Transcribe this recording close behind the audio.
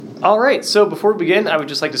All right, so before we begin, I would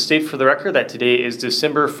just like to state for the record that today is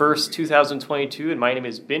December 1st, 2022, and my name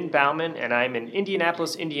is Ben Bauman, and I'm in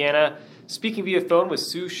Indianapolis, Indiana, speaking via phone with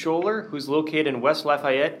Sue Scholler, who's located in West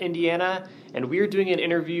Lafayette, Indiana, and we are doing an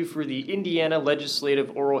interview for the Indiana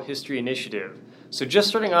Legislative Oral History Initiative. So just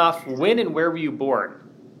starting off, when and where were you born?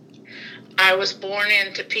 I was born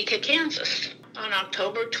in Topeka, Kansas on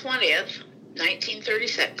October 20th,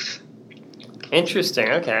 1936. Interesting,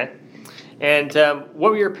 okay. And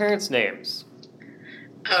what were your parents' names?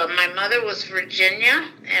 My mother was Virginia,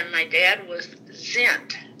 and my dad was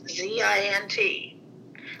Zint, Z-I-N-T.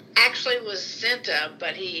 Actually was Zinta,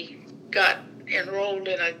 but he got enrolled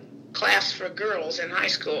in a class for girls in high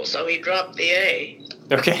school, so he dropped the A.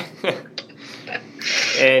 Okay.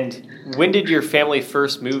 And when did your family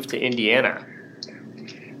first move to Indiana?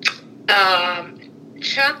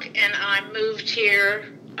 Chuck and I moved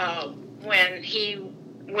here when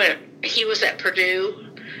he was at Purdue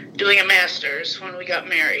doing a master's when we got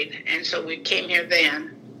married, and so we came here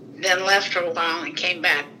then left for a while and came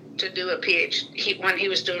back to do a PhD when he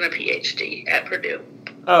was doing a PhD at Purdue.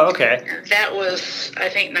 Oh, okay. And that was, I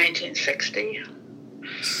think, 1960.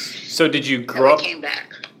 So did you grow up? Came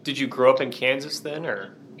back. Did you grow up in Kansas then,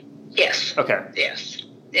 or? Yes. Okay. Yes.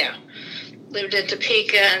 Yeah. Lived in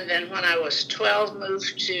Topeka, and then when I was 12,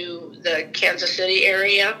 moved to the Kansas City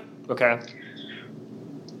area. Okay.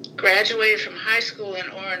 Graduated from high school in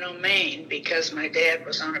Orono, Maine, because my dad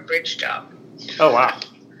was on a bridge job. Oh, wow.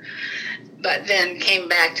 But then came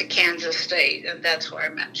back to Kansas State, and that's where I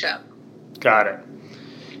met Chuck. Got it.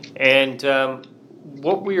 And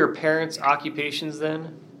what were your parents' occupations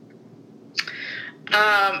then?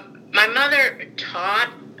 My mother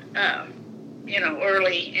taught,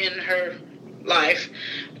 early in her life,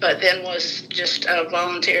 but then was just a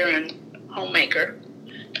volunteer and homemaker.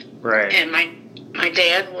 Right. And my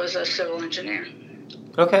dad was a civil engineer.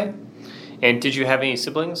 Okay. And did you have any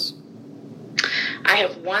siblings? I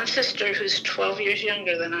have one sister who's 12 years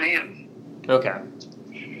younger than I am. Okay.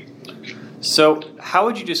 So how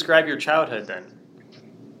would you describe your childhood then?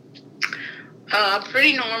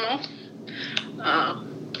 Pretty normal.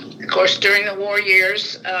 Of course, during the war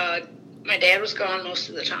years, my dad was gone most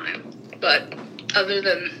of the time. But other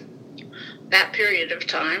than that period of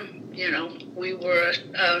time, we were,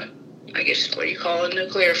 I guess what you call a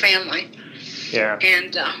nuclear family. Yeah.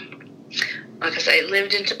 And like I say,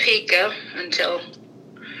 lived in Topeka until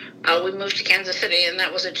we moved to Kansas City, and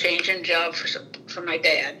that was a change in job for my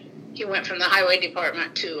dad. He went from the highway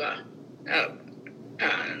department to a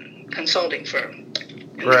consulting firm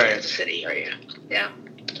in the Kansas City area. Yeah.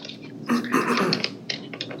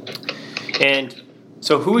 And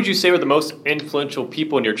so who would you say were the most influential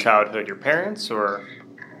people in your childhood? Your parents or?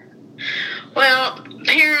 Well,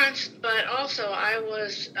 parents, but also I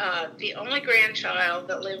was the only grandchild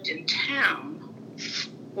that lived in town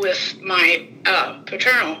with my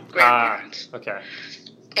paternal grandparents. Okay.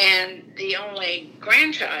 And the only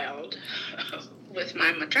grandchild with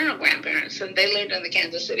my maternal grandparents, and they lived in the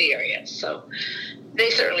Kansas City area, so they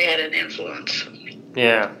certainly had an influence.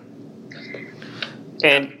 Yeah.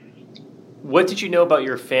 And what did you know about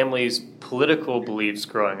your family's political beliefs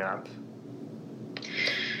growing up?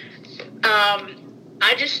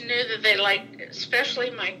 I just knew that they liked, especially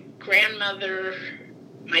my grandmother,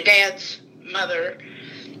 my dad's mother,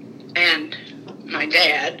 and my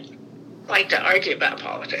dad liked to argue about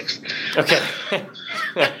politics. Okay.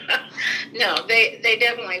 No, they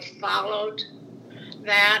definitely followed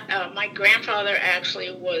that. My grandfather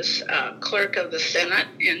actually was clerk of the Senate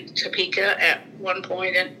in Topeka at one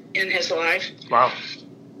point in his life. Wow.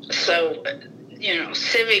 So,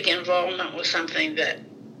 civic involvement was something that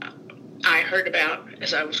I heard about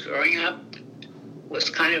as I was growing up,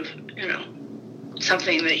 was kind of,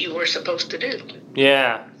 something that you were supposed to do.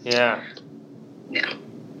 Yeah. Yeah.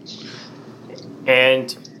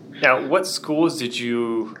 And now, what schools did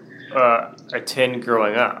you attend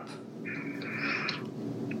growing up?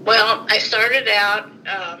 Well, I started out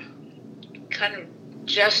kind of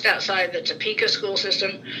just outside the Topeka school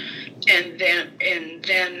system, and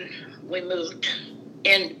then we moved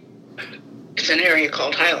in. It's an area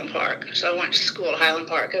called Highland Park. So I went to school at Highland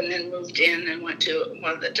Park and then moved in and went to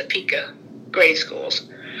one of the Topeka grade schools.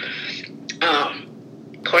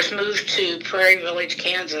 Of course, moved to Prairie Village,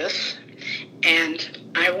 Kansas,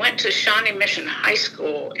 and I went to Shawnee Mission High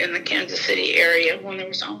School in the Kansas City area when there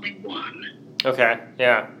was only one. Okay,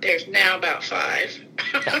 yeah. There's now about 5.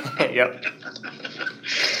 Yep.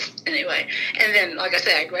 Anyway, and then, like I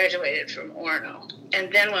said, I graduated from Orono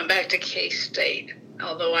and then went back to K-State,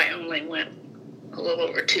 although I only went a little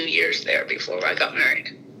over 2 years there before I got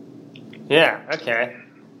married. Yeah, okay.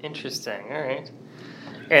 Interesting, all right.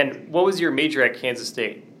 And what was your major at Kansas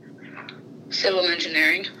State? Civil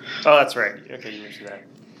engineering. Oh, that's right. Okay, you mentioned that.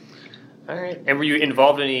 All right. And were you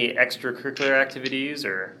involved in any extracurricular activities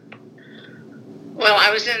or? Well,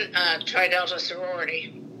 I was in Tri Delta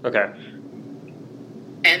sorority. Okay.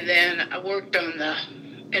 And then I worked on the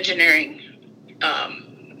engineering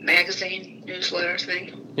magazine newsletter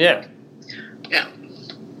thing. Yeah. Yeah.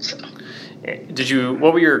 So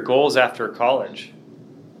What were your goals after college?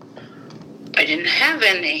 I didn't have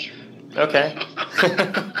any. Okay.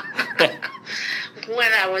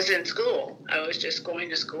 When I was in school, I was just going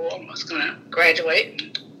to school and was going to graduate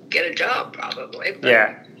and get a job probably. But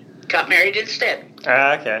yeah. Got married instead.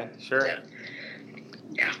 Okay, sure. So,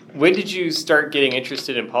 yeah. When did you start getting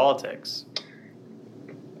interested in politics?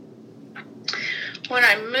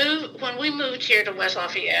 When we moved here to West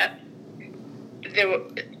Lafayette,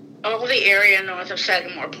 all the area north of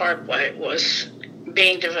Sagamore Parkway was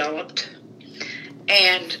being developed,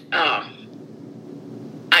 and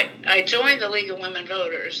I joined the League of Women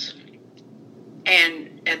Voters,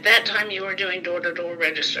 and at that time you were doing door-to-door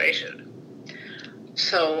registration.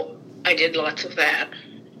 So I did lots of that.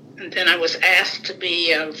 And then I was asked to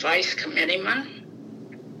be a vice committeeman.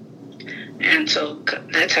 And so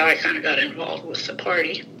that's how I kind of got involved with the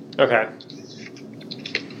party. Okay.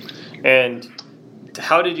 And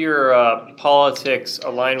how did your politics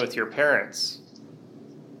align with your parents?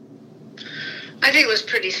 I think it was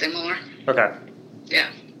pretty similar. Okay.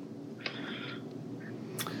 Yeah.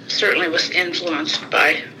 Certainly was influenced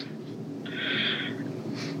by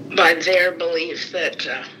their belief that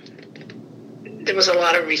there was a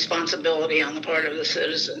lot of responsibility on the part of the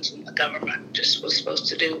citizens, and the government just was supposed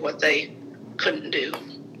to do what they couldn't do.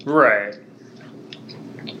 Right.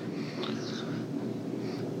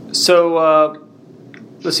 So,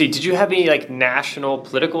 let's see, did you have any, like, national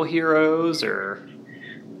political heroes, or?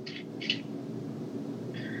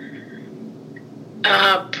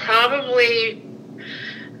 Probably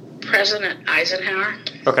President Eisenhower.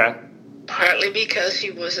 Okay. Partly because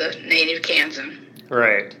he was a native Kansan.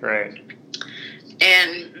 Right.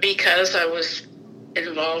 And because I was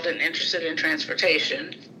involved and interested in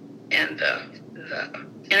transportation, and the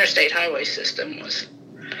interstate highway system was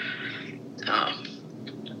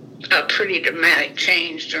a pretty dramatic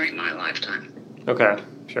change during my lifetime. Okay,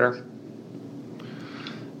 sure.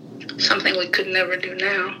 Something we could never do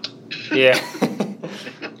now. Yeah.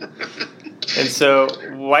 And so,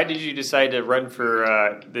 why did you decide to run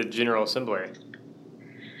for the General Assembly?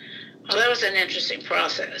 Well, that was an interesting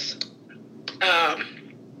process.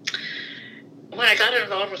 When I got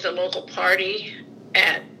involved with the local party,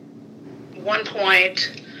 at one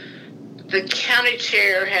point, the county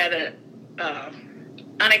chair had an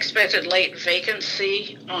unexpected late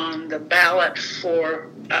vacancy on the ballot for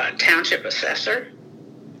township assessor,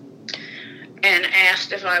 and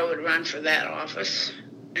asked if I would run for that office,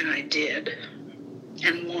 and I did,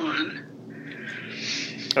 and won.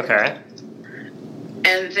 Okay.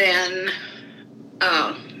 And then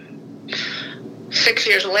 6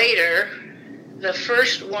 years later, the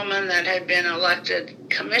first woman that had been elected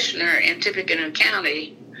commissioner in Tippecanoe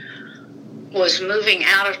County was moving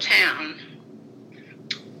out of town.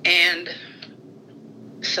 And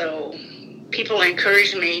so people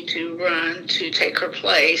encouraged me to run to take her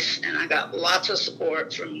place, and I got lots of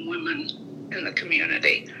support from women in the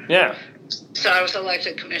community. Yeah. So I was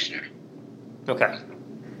elected commissioner. Okay.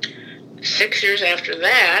 6 years after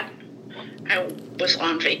that, I was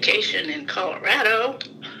on vacation in Colorado,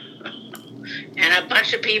 and a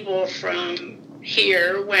bunch of people from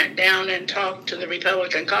here went down and talked to the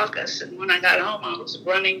Republican caucus, and when I got home, I was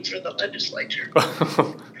running for the legislature.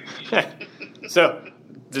 So,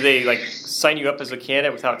 did they, like, sign you up as a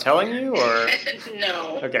candidate without telling you, or?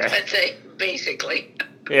 No. Okay. But they basically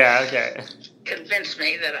Yeah, okay. convinced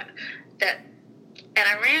me that and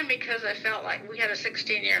I ran because I felt like we had a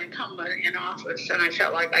 16-year incumbent in office, and I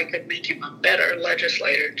felt like I could make him a better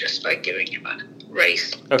legislator just by giving him a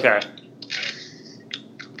race. Okay.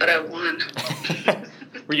 But I won.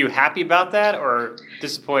 Were you happy about that, or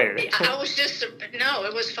disappointed? I was just, no,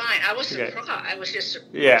 it was fine. I was surprised. Okay. I was just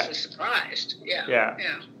Yeah. surprised. Yeah. Yeah.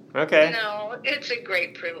 Okay. No, it's a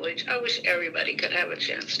great privilege. I wish everybody could have a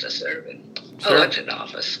chance to serve in Sure. elected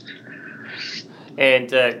office. And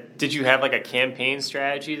did you have, like, a campaign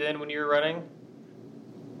strategy then when you were running?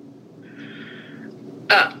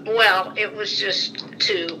 Well, it was just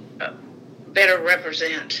to better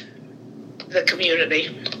represent the community.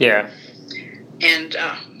 Yeah. And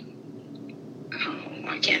I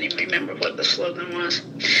can't even remember what the slogan was.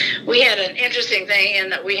 We had an interesting thing in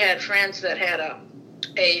that we had friends that had a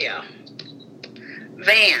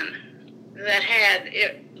van that had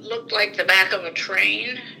looked like the back of a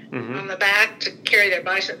train Mm-hmm. on the back to carry their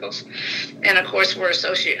bicycles. And of course,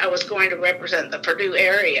 I was going to represent the Purdue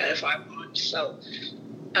area if I won. So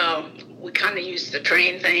we kind of used the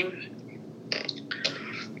train theme.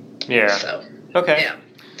 Yeah. So, Okay. yeah.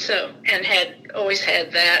 So, and had always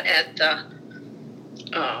had that at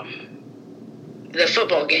the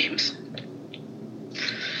football games.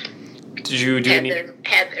 Did you do any?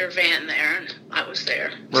 Had their van there, and I was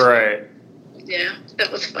there. Right. Yeah,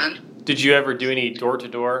 that was fun. Did you ever do any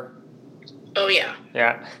door-to-door? Oh yeah,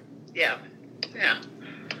 Yeah. yeah.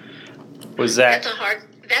 Was that?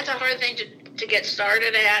 That's a hard thing to get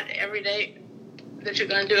started at every day that you're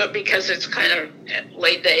going to do it, because it's kind of at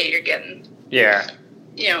late day. You're getting Yeah.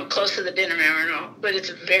 Close to the dinner hour and all, but it's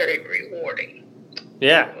very rewarding.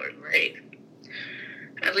 Yeah. People are great.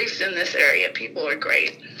 At least in this area, people are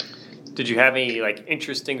great. Did you have any like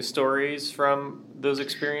interesting stories from those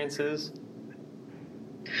experiences?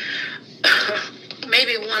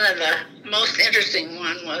 Maybe one of the most interesting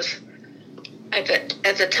one was at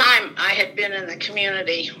the time I had been in the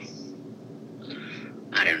community,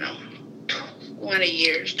 I don't know,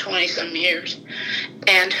 20 some years,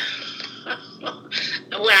 and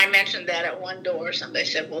when I mentioned that at one door, somebody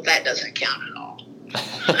said, "Well, that doesn't count at all."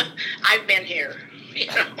 I've been here,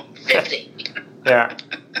 50. Yeah.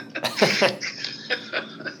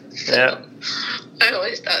 Yeah. I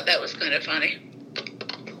always thought that was kind of funny.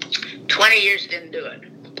 20 years didn't do it.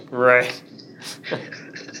 Right.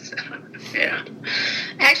 Yeah.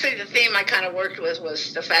 Actually, the theme I kind of worked with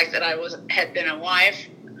was the fact that I had been a wife,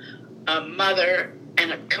 a mother,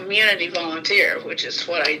 and a community volunteer, which is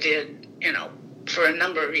what I did, for a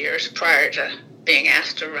number of years prior to being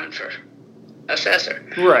asked to run for assessor.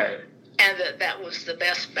 Right. And that was the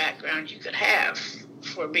best background you could have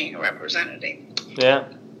for being a representative. Yeah.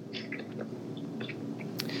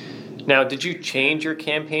 Now, did you change your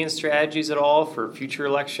campaign strategies at all for future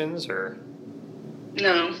elections, or?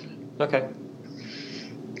 No. Okay.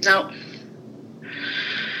 No.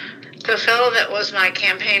 The fellow that was my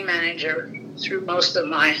campaign manager through most of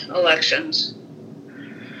my elections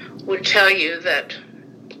would tell you that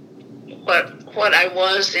what I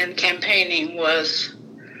was in campaigning was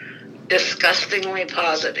disgustingly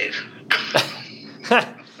positive.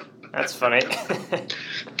 That's funny.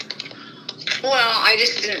 Well, I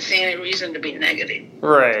just didn't see any reason to be negative.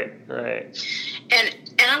 Right. And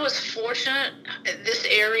I was fortunate. This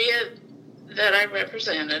area that I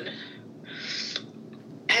represented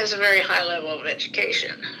has a very high level of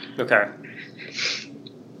education. Okay.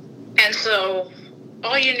 And so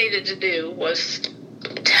all you needed to do was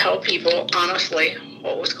tell people honestly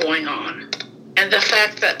what was going on. And the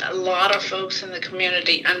fact that a lot of folks in the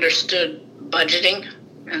community understood budgeting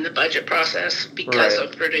and the budget process because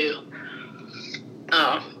of Purdue,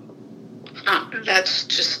 that's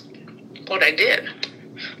just what I did.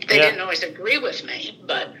 They didn't always agree with me,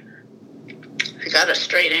 but I got a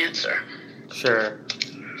straight answer. Sure.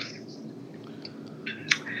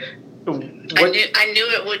 I knew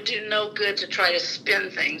it would do no good to try to spin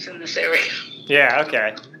things in this area. Yeah,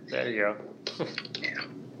 okay. There you go. Yeah.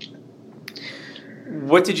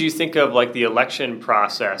 What did you think of like the election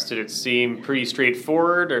process? Did it seem pretty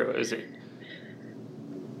straightforward, or is it?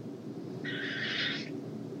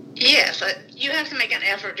 Yes, you have to make an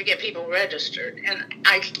effort to get people registered, and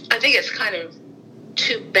I think it's kind of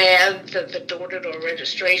too bad that the door-to-door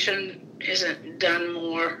registration isn't done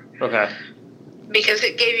more. Okay. Because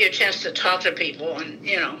it gave you a chance to talk to people and,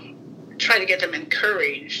 try to get them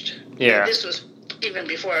encouraged. Yeah. And this was even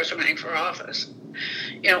before I was running for office.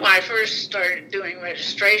 When I first started doing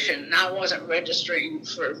registration, I wasn't registering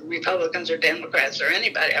for Republicans or Democrats or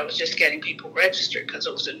anybody. I was just getting people registered because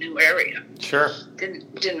it was a new area. Sure.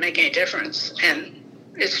 Didn't make any difference. And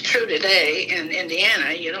it's true today in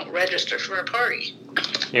Indiana, you don't register for a party.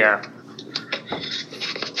 Yeah.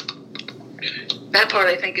 That part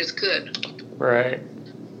I think is good. Right.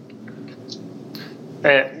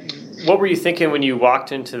 And what were you thinking when you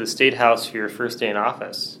walked into the State House for your first day in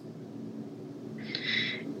office?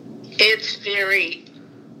 It's very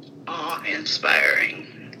awe-inspiring.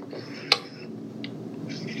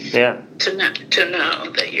 Yeah. To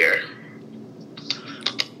know that you're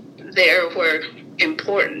there where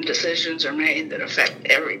important decisions are made that affect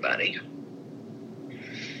everybody.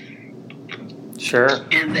 Sure.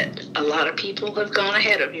 And that a lot of people have gone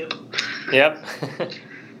ahead of you. Yep.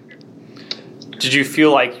 Did you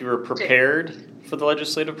feel like you were prepared for the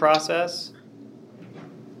legislative process?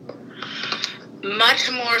 Much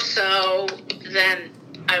more so than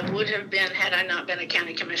I would have been had I not been a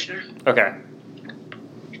county commissioner. Okay.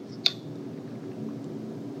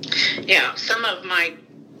 Yeah, some of my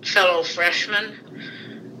fellow freshmen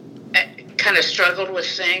kind of struggled with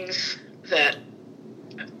things that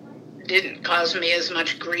didn't cause me as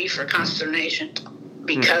much grief or consternation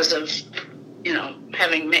because of,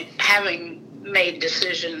 having made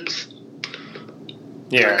decisions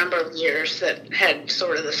for a number of years that had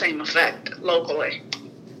sort of the same effect locally.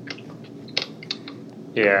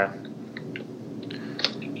 Yeah.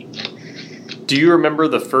 Do you remember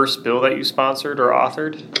the first bill that you sponsored or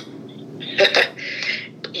authored?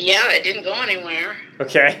 Yeah, it didn't go anywhere.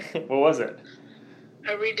 Okay. What was it?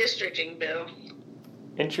 A redistricting bill.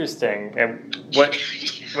 Interesting. And what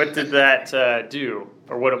did that do?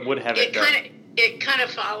 Or what would have it done? It kind of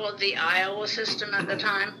followed the Iowa system at the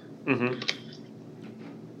time. Mm-hmm.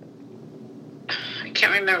 I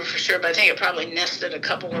can't remember for sure, but I think it probably nested a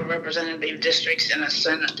couple of representative districts in a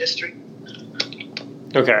Senate district.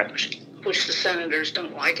 Okay. Which the senators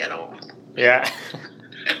don't like at all. Yeah.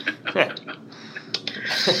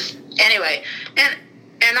 Anyway, and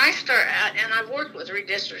I've worked with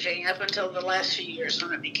redistricting up until the last few years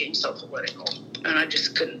when it became so political, and I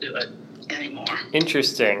just couldn't do it anymore.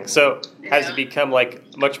 Interesting. So has it become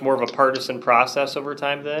like much more of a partisan process over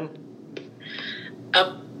time then?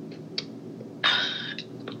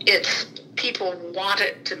 It's people want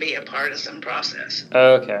it to be a partisan process.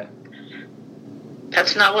 Okay.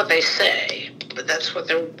 That's not what they say, but that's what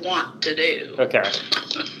they want to do. Okay.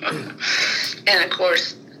 And of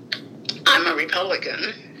course, I'm a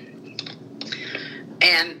Republican,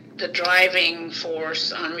 and the driving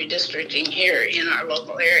force on redistricting here in our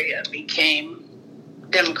local area became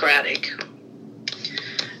Democratic.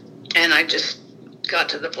 And I just got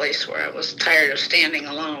to the place where I was tired of standing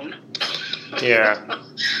alone. Yeah.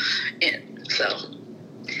 And so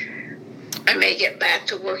I may get back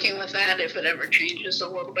to working with that if it ever changes a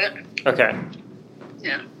little bit. Okay.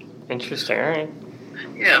 Yeah. Interesting. All right.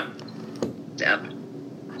 Yeah. Yeah.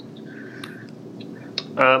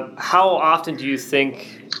 How often do you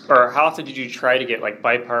think, or how often did you try to get like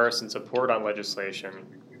bipartisan support on legislation?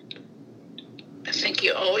 I think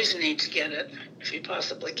you always need to get it if you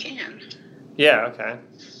possibly can. Yeah. Okay.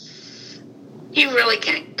 You really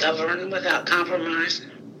can't govern without compromise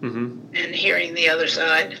and hearing the other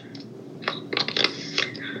side.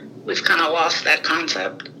 We've kind of lost that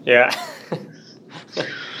concept. Yeah.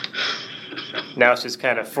 Now it's just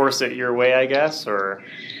kind of force it your way, I guess, or...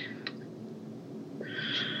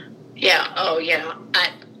 Yeah, oh yeah.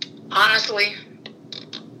 Honestly,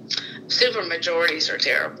 supermajorities are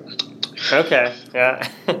terrible. Okay, yeah.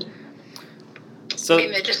 So, I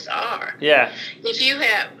mean, they just are. Yeah. If you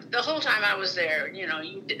have, the whole time I was there,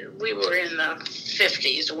 we were in the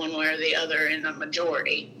 50s one way or the other in the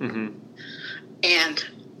majority. Mm-hmm. And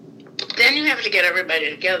then you have to get everybody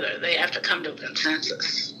together. They have to come to a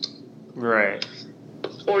consensus. Right.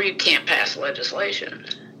 Or you can't pass legislation.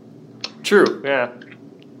 True, yeah.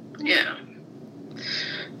 Yeah.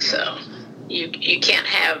 So you can't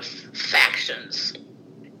have factions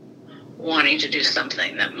wanting to do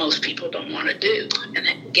something that most people don't want to do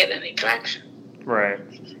and get any traction. Right.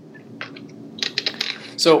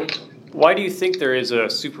 So why do you think there is a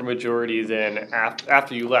supermajority then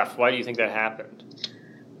after you left? Why do you think that happened?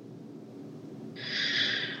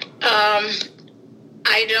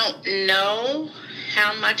 I don't know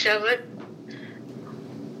how much of it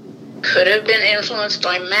could have been influenced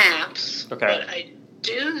by maps. Okay. But I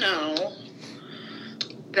do know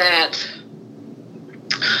that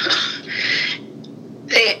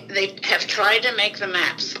they have tried to make the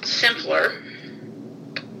maps simpler,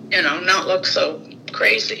 not look so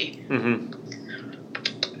crazy. Mm-hmm.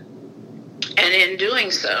 And in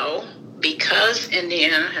doing so, because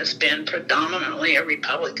Indiana has been predominantly a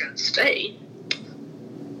Republican state,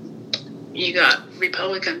 you got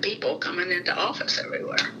Republican people coming into office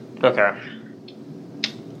everywhere. Okay.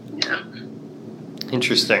 Yeah.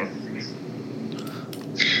 Interesting.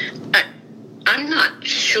 I'm not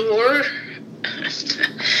sure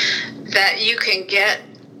that you can get,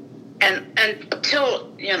 and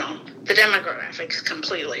until, the demographics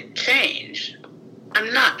completely change,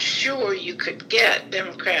 I'm not sure you could get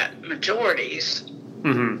Democrat majorities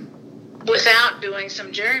without doing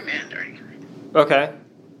some gerrymandering. Okay.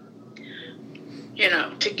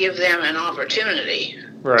 To give them an opportunity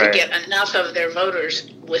Right. to get enough of their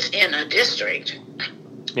voters within a district.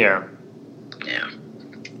 Yeah. Yeah.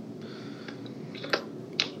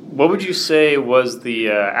 What would you say was the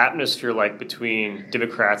atmosphere like between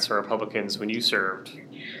Democrats and Republicans when you served?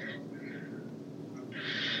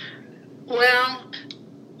 Well,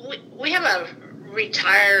 we have a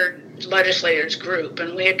retired legislators group,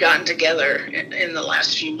 and we had gotten together in the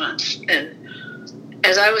last few months. And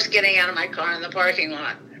as I was getting out of my car in the parking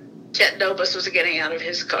lot, Chet Dobus was getting out of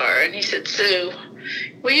his car, and he said, "Sue,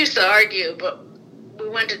 we used to argue, but we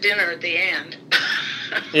went to dinner at the end."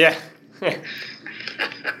 Yeah.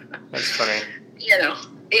 That's funny.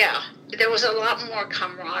 Yeah, there was a lot more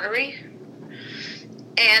camaraderie,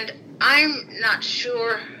 and I'm not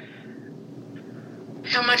sure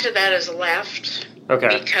how much of that is left.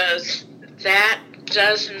 Okay. Because that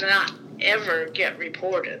does not ever get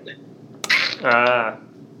reported.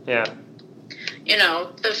 Yeah.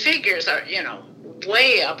 The figures are,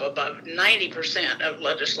 way up above 90% of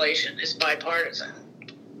legislation is bipartisan.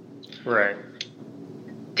 Right.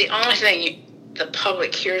 The only thing the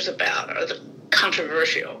public hears about are the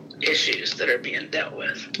controversial issues that are being dealt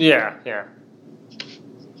with. Yeah.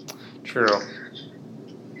 True.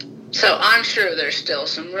 So I'm sure there's still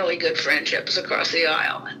some really good friendships across the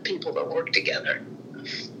aisle and people that work together.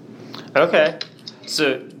 Okay.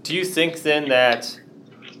 So do you think then that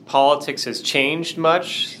politics has changed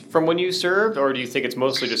much from when you served, or do you think it's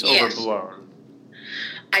mostly just overblown?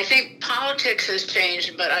 I think politics has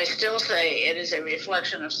changed, but I still say it is a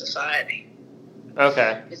reflection of society.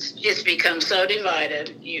 Okay. It's become so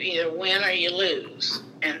divided, you either win or you lose.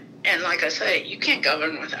 And like I say, you can't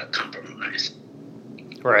govern without compromise.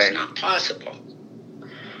 Right. It's not possible.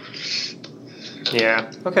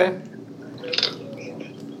 Yeah. Okay.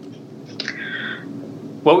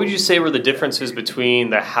 What would you say were the differences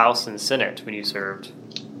between the House and Senate when you served?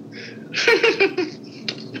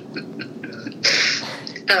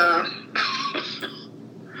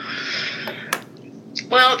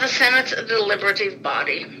 Well, the Senate's a deliberative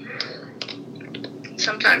body.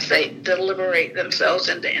 Sometimes they deliberate themselves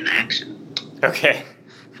into inaction. Okay.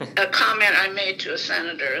 A comment I made to a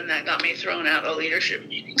senator, and that got me thrown out of leadership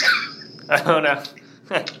meetings. Oh, no.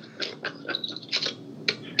 At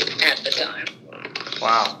the time.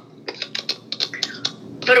 Wow.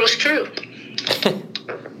 But it was true.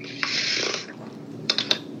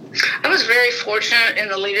 I was very fortunate in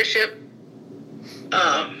the leadership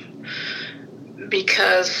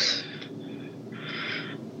because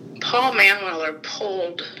Paul Manweller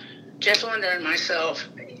pulled Jeff Linder and myself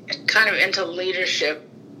kind of into leadership,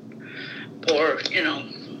 or,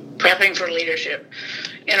 prepping for leadership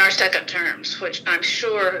in our second terms, which I'm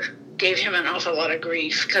sure gave him an awful lot of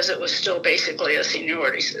grief because it was still basically a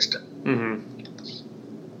seniority system.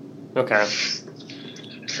 Mm-hmm. Okay.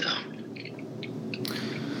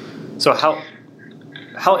 So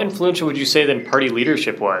how influential would you say then party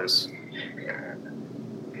leadership was?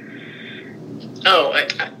 Oh,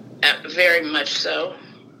 very much so.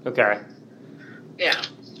 Okay. Yeah.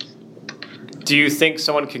 Do you think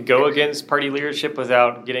someone could go against party leadership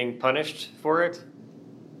without getting punished for it?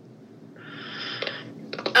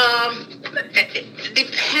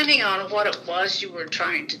 Depending on what it was you were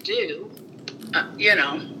trying to do,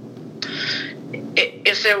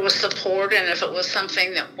 if there was support and if it was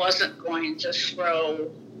something that wasn't going to throw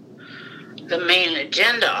the main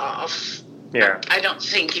agenda off, yeah, I don't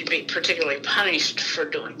think you'd be particularly punished for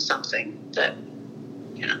doing something that,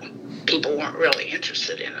 people weren't really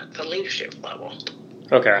interested in at the leadership level.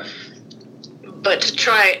 Okay. But to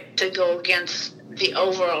try to go against the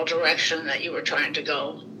overall direction that you were trying to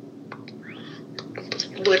go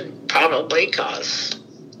would probably cause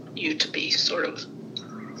you to be sort of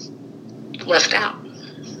left out.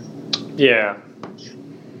 Yeah.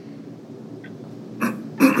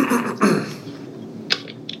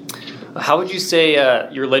 How would you say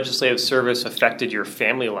your legislative service affected your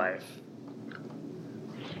family life?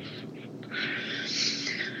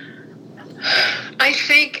 I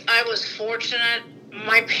think I was fortunate.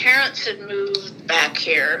 My parents had moved back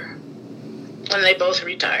here when they both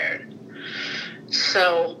retired.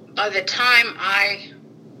 So by the time I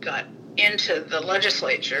got into the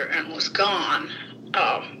legislature and was gone,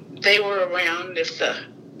 they were around if the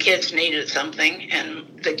kids needed something,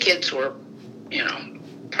 and the kids were,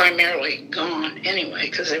 primarily gone anyway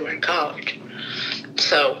because they were in college.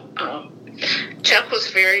 So Chuck was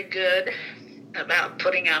very good about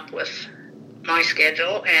putting up with my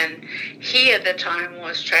schedule, and he at the time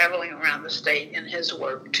was traveling around the state in his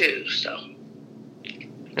work too, so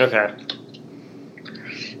okay,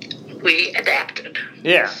 we adapted.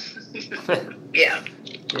 Yeah. Yeah.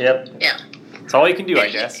 Yep. Yeah. That's all you can do, I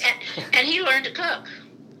guess. And he learned to cook.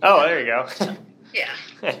 Oh, there you go. Yeah.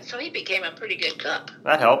 So he became a pretty good cook.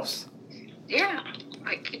 That helps. Yeah.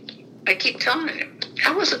 I keep telling him,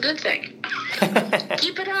 that was a good thing.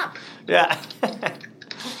 Keep it up. Yeah.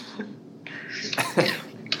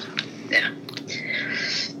 Yeah.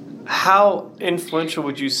 How influential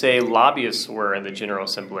would you say lobbyists were in the General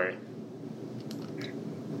Assembly?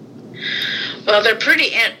 Well, they're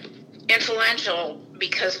pretty influential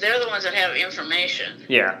because they're the ones that have information.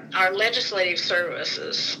 Yeah. Our legislative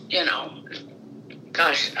services,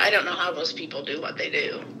 gosh, I don't know how those people do what they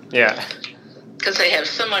do. Yeah. Because they have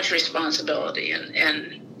so much responsibility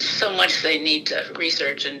and so much they need to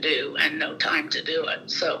research and do and no time to do it.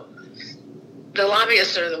 So the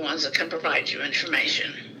lobbyists are the ones that can provide you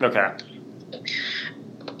information. Okay.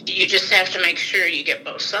 You just have to make sure you get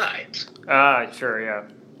both sides. Sure, yeah.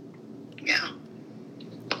 Yeah.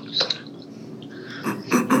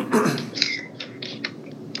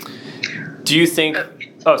 Do you think...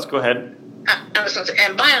 go ahead. I was going to say,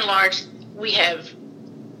 and by and large, we have,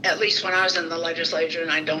 at least when I was in the legislature,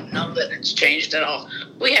 and I don't know that it's changed at all,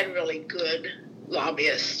 we had really good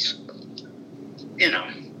lobbyists.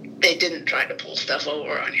 They didn't try to pull stuff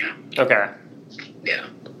over on you. Okay. Yeah.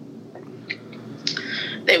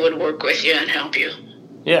 They would work with you and help you.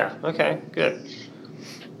 Yeah, okay, good.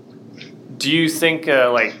 Do you think,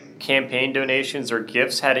 campaign donations or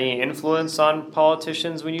gifts had any influence on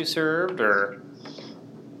politicians when you served, or?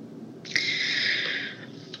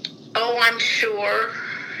 Oh, I'm sure.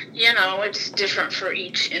 It's different for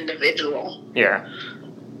each individual. Yeah.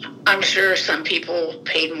 I'm sure some people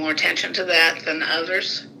paid more attention to that than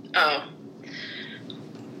others.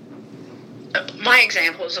 My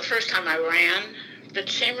example is the first time I ran, the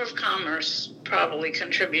Chamber of Commerce probably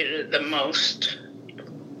contributed the most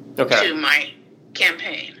to my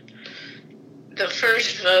campaign. The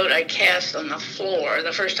first vote I cast on the floor,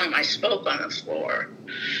 the first time I spoke on the floor,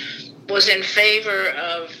 was in favor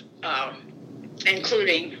of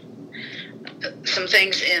including some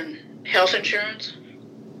things in health insurance,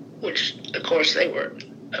 which, of course, they were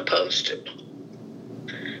opposed to.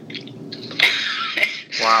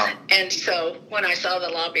 Wow. And so when I saw the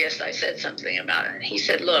lobbyist, I said something about it. He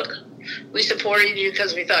said, look, we supported you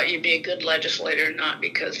because we thought you'd be a good legislator, not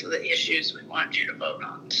because of the issues we wanted you to vote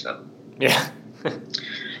on. So yeah.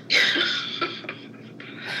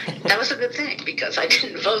 That was a good thing because I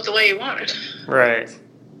didn't vote the way he wanted. Right.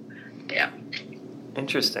 Yeah.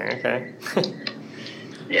 Interesting. Okay.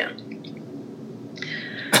 Yeah.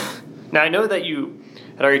 Now, I know that you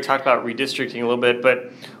had already talked about redistricting a little bit,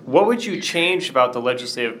 but what would you change about the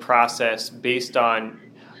legislative process based on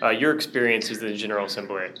your experiences in the General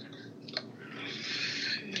Assembly?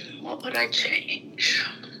 What would I change?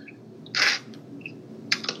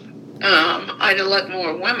 I'd elect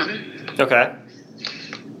more women. Okay.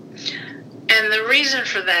 And the reason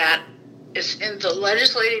for that is in the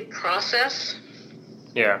legislative process.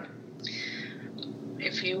 Yeah.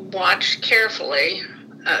 If you watch carefully,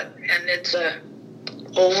 and it's a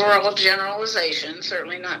overall generalization,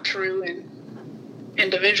 certainly not true in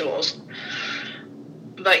individuals,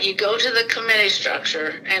 but you go to the committee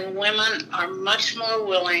structure and women are much more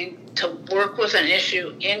willing to work with an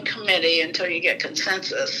issue in committee until you get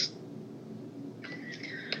consensus.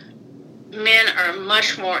 Men are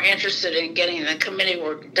much more interested in getting the committee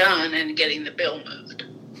work done and getting the bill moved.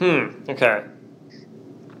 Okay.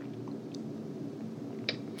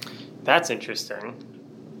 That's interesting.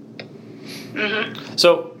 Mm-hmm.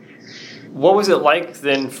 So, what was it like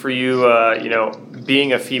then for you,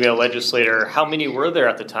 being a female legislator? How many were there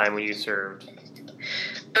at the time when you served?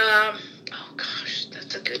 Oh gosh,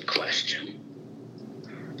 that's a good question.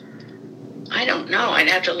 I don't know. I'd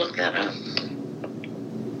have to look that up.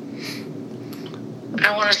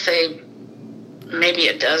 I want to say maybe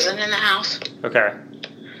a dozen in the House. Okay.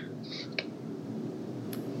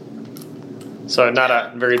 So not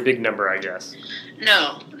a very big number, I guess.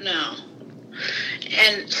 No.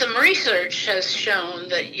 And some research has shown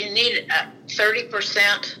that you need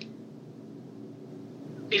 30%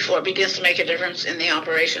 before it begins to make a difference in the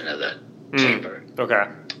operation of the chamber. Okay.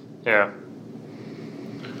 Yeah.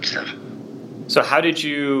 So how did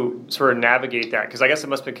you sort of navigate that? Because I guess it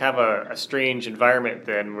must have been kind of a strange environment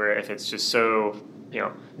then, where if it's just so,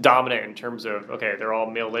 dominant in terms of, okay, they're all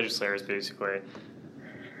male legislators, basically.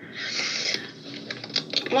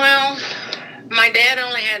 Well, my dad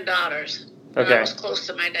only had daughters. Okay. I was close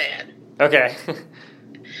to my dad. Okay.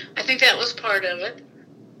 I think that was part of it.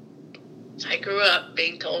 I grew up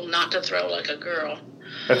being told not to throw like a girl.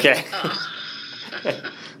 Okay.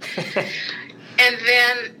 And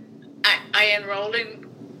then I enrolled in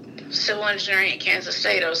civil engineering at Kansas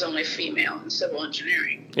State. I was the only female in civil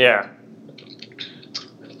engineering. Yeah.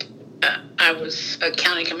 I was a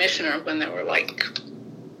county commissioner when there were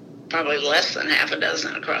probably less than half a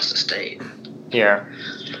dozen across the state. Yeah.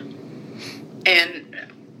 And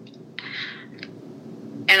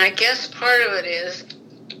I guess part of it is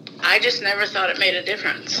I just never thought it made a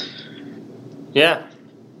difference. Yeah.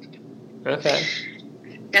 Okay.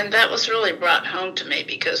 And that was really brought home to me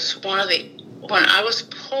because when I was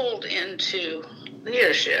pulled into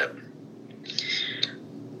leadership,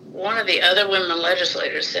 one of the other women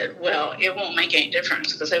legislators said, well, it won't make any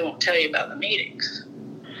difference because they won't tell you about the meetings.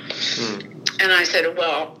 And I said,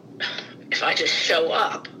 well, if I just show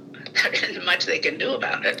up, there isn't much they can do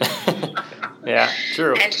about it. Yeah,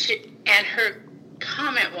 true. And her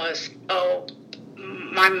comment was, oh,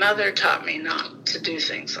 my mother taught me not to do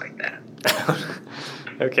things like that.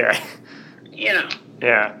 Okay. You know.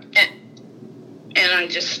 Yeah.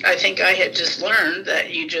 And I think I had just learned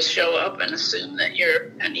that you just show up and assume that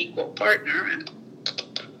you're an equal partner, and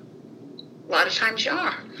a lot of times you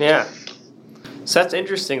are. Yeah. So that's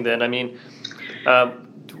interesting then. I mean,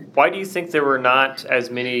 why do you think there were not as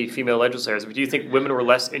many female legislators? Do you think women were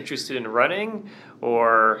less interested in running,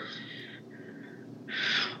 or?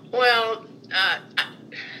 Well,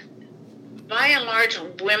 by and large,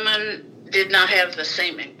 women did not have the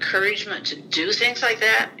same encouragement to do things like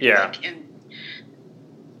that. Yeah.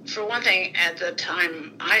 For one thing, at the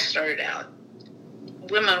time I started out,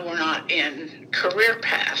 women were not in career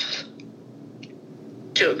paths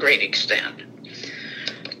to a great extent,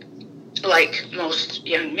 like most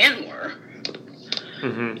young men were.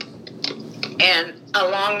 Mm-hmm. And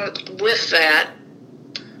along with that,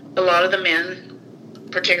 a lot of the men,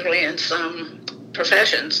 particularly in some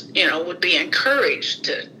professions, would be encouraged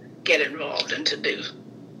to get involved and to do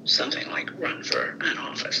something like run for an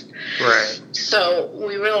office. Right. So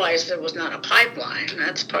we realized there was not a pipeline.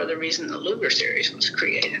 That's part of the reason the Lugar series was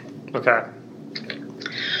created. Okay.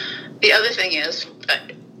 The other thing is,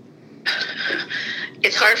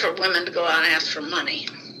 it's hard for women to go out and ask for money.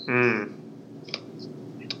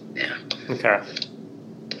 Yeah. Okay.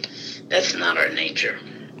 That's not our nature.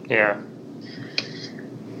 Yeah.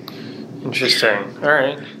 Interesting. All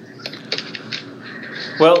right.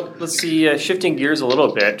 Well, let's see, shifting gears a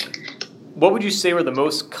little bit, what would you say were the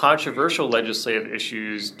most controversial legislative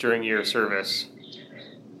issues during your service?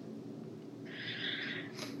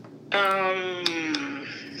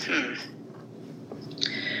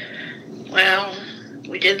 Well,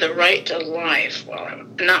 we did the right to life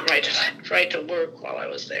right to work while I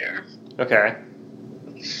was there. Okay.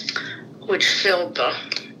 Which filled the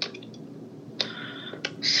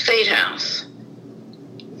State House,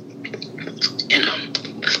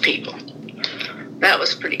 with people. That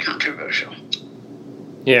was pretty controversial.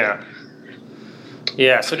 Yeah.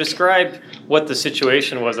 Yeah, so describe what the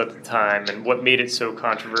situation was at the time and what made it so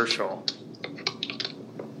controversial.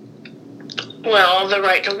 Well, the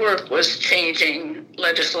right to work was changing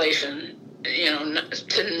legislation,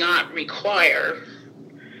 to not require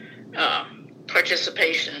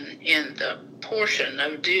participation in the portion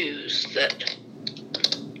of dues that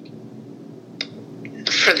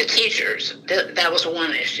for the teachers. That was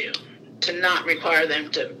one issue, to not require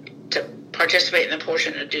them to participate in the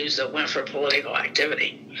portion of dues that went for political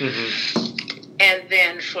activity. Mm-hmm. And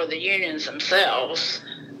then for the unions themselves,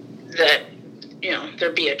 that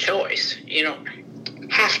there be a choice. You don't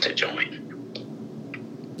have to join.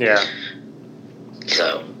 Yeah.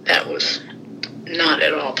 So that was not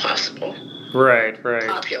at all possible. Right.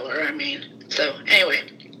 Popular, So anyway,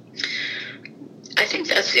 I think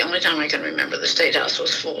that's the only time I can remember the State House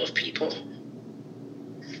was full of people.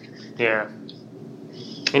 Yeah.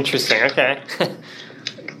 Interesting. Okay.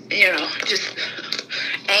 Just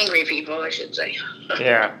angry people, I should say.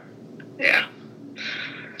 Yeah. Yeah.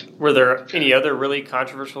 Were there any other really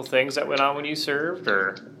controversial things that went on when you served,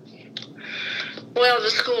 or? Well,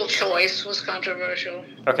 the school choice was controversial.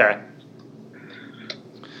 Okay.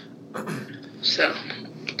 So.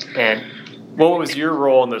 And what was your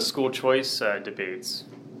role in the school choice debates?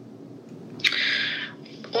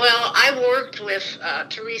 Well, I worked with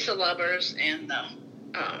Teresa Lubbers and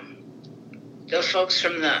the folks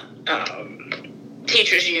from the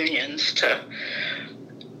teachers' unions to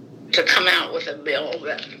come out with a bill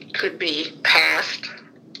that could be passed.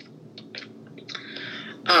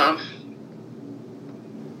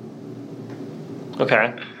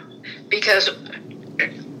 Okay. Because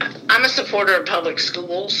I'm a supporter of public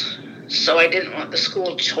schools, so I didn't want the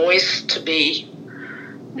school choice to be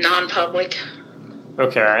non-public.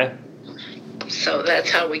 Okay. So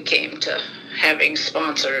that's how we came to having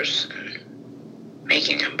sponsors and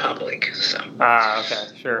making them public. So. Okay,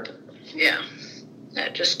 sure. Yeah,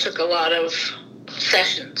 that just took a lot of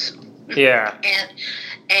sessions. Yeah.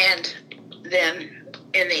 And then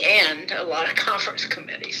in the end, a lot of conference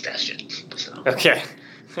committee sessions. So. Okay.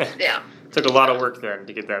 Yeah. Took a lot of work then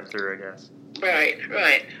to get that through, I guess. Right.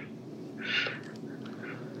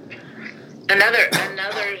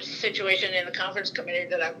 Another situation in the conference committee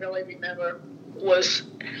that I really remember was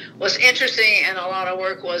interesting and a lot of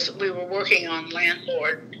work was we were working on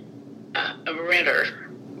landlord renter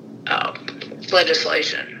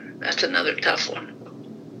legislation. That's another tough one.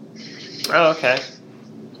 Oh, okay.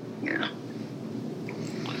 Yeah.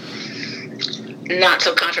 Not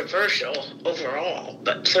so controversial overall,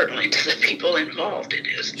 but certainly to the people involved it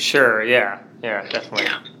is. Sure, yeah, definitely.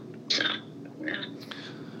 Yeah. So, yeah.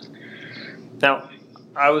 Now,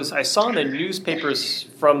 I saw in the newspapers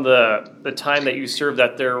from the time that you served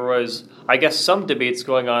that there was, I guess, some debates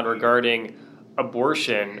going on regarding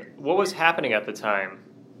abortion. What was happening at the time?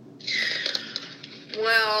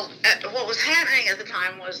 Well, what was happening at the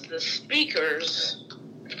time was the speakers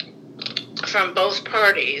from both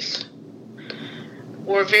parties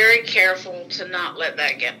were very careful to not let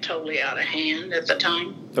that get totally out of hand at the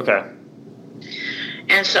time. Okay.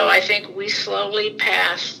 And so I think we slowly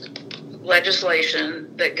passed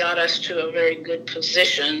legislation that got us to a very good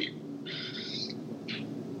position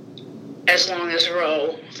as long as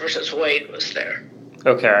Roe versus Wade was there.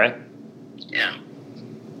 Okay. Yeah.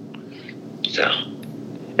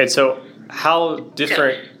 So how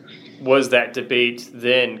different was that debate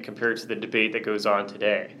then compared to the debate that goes on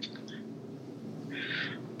today?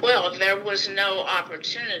 Well, there was no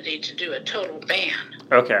opportunity to do a total ban.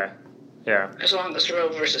 Okay. Yeah. As long as Roe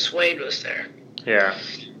versus Wade was there. Yeah.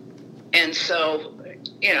 And so,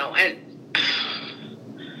 and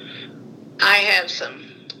I have some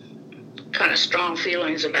kind of strong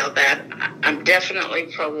feelings about that. I'm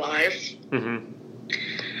definitely pro-life. Mm-hmm.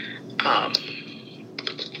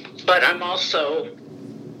 But I'm also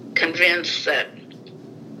convinced that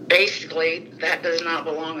basically that does not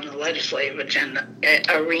belong in the legislative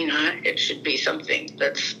arena. It should be something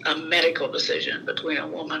that's a medical decision between a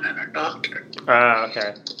woman and her doctor.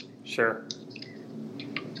 Okay. Sure.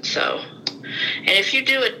 So, and if you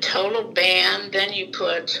do a total ban, then you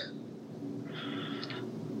put,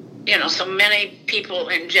 so many people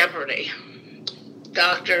in jeopardy.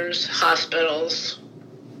 Doctors, hospitals,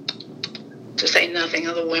 to say nothing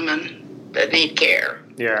of the women that need care.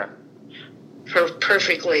 Yeah. For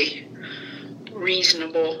perfectly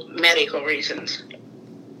reasonable medical reasons.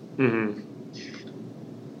 Mm-hmm.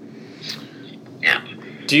 Yeah.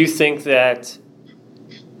 Do you think that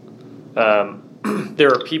there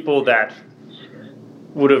are people that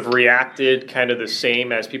would have reacted kind of the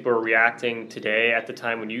same as people are reacting today at the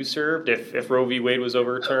time when you served if Roe v. Wade was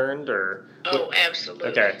overturned? Absolutely.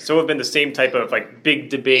 Okay, so it would have been the same type of big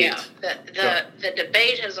debate. Yeah, the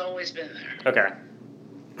debate has always been there. Okay.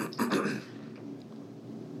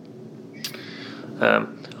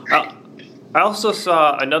 I also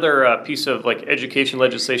saw another piece of education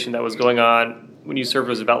legislation that was going on when you served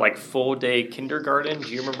was about full day kindergarten. Do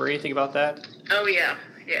you remember anything about that? Oh yeah,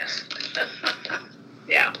 yes.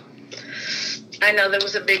 Yeah. I know there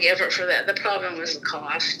was a big effort for that. The problem was the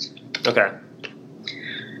cost. Okay.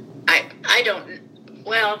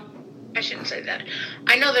 I shouldn't say that.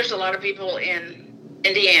 I know there's a lot of people in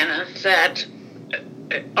Indiana that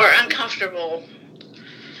are uncomfortable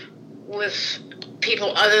with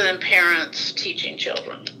people other than parents teaching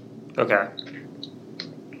children. Okay.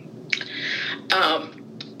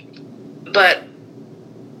 But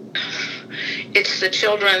it's the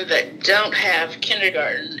children that don't have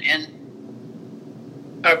kindergarten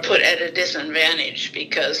and are put at a disadvantage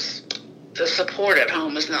because the support at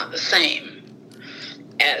home is not the same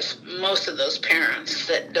as most of those parents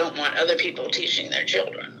that don't want other people teaching their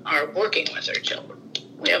children are working with their children.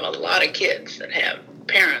 We have a lot of kids that have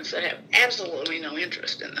parents that have absolutely no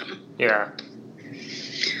interest in them. Yeah.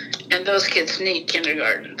 And those kids need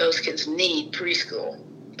kindergarten. Those kids need preschool,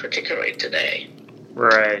 particularly today.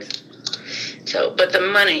 Right. So, but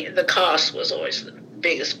the cost was always the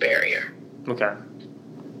biggest barrier. Okay.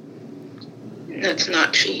 That's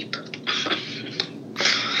not cheap.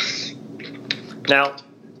 Now,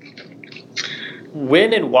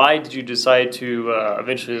 when and why did you decide to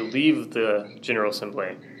eventually leave the General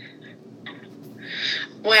Assembly?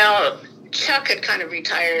 Well, Chuck had kind of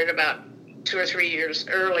retired about 2 or 3 years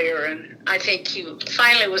earlier, and I think he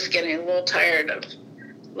finally was getting a little tired of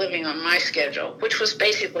living on my schedule, which was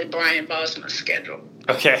basically Brian Bosma's schedule.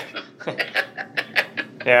 Okay.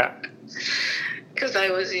 Yeah. Because I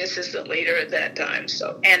was the assistant leader at that time.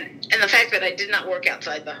 So, and the fact that I did not work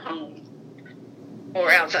outside the home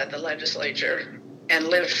or outside the legislature and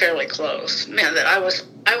lived fairly close meant that I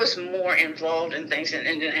was more involved in things in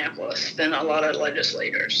Indianapolis than a lot of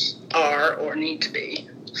legislators are or need to be.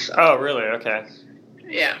 So, oh, really? Okay.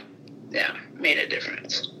 Yeah, made a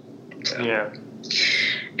difference. So. Yeah.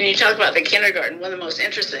 And you talk about the kindergarten. One of the most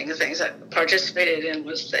interesting things I participated in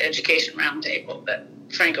was the education roundtable that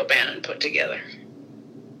Frank O'Bannon put together.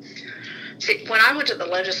 See, when I went to the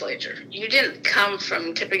legislature, you didn't come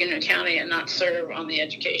from Tippecanoe County and not serve on the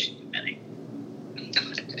education committee.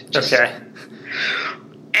 Okay.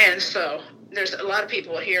 And so there's a lot of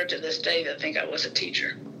people here to this day that think I was a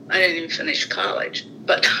teacher. I didn't even finish college,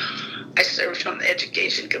 but I served on the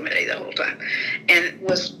education committee the whole time and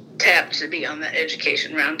was tapped to be on the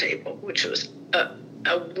education roundtable, which was a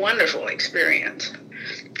wonderful experience,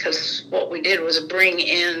 because what we did was bring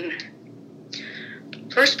in,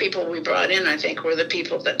 first people we brought in, I think, were the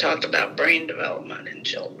people that talked about brain development in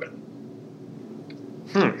children.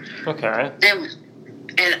 Okay.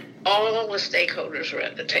 And all the stakeholders were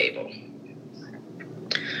at the table.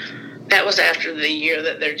 That was after the year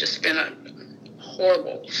that there'd just been a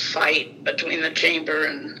horrible fight between the chamber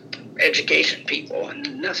and education people,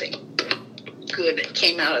 and nothing good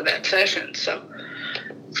came out of that session. So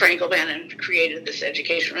Frank O'Bannon created this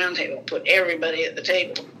education roundtable, put everybody at the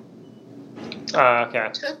table. Okay.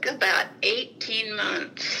 It took about 18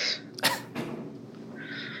 months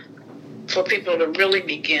for people to really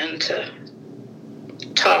begin to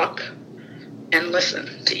talk and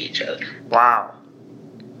listen to each other. Wow.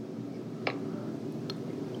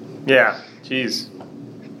 Yeah, jeez.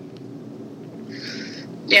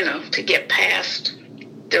 You know, to get past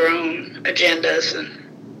their own agendas and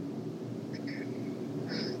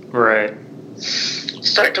Right.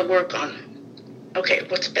 start to work on, okay,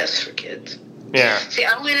 what's best for kids. Yeah. See,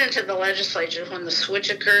 I went into the legislature when the switch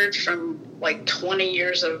occurred from like 20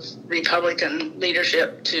 years of Republican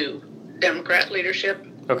leadership to Democrat leadership.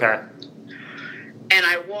 Okay. And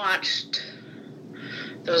I watched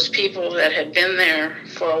those people that had been there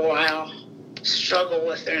for a while struggle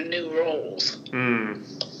with their new roles.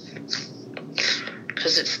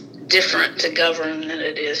 Because it's different to govern than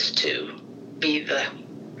it is to be the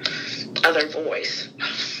other voice.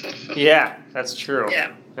 Yeah, that's true.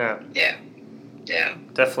 Yeah.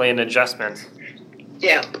 Definitely an adjustment.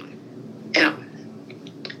 Yeah.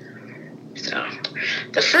 So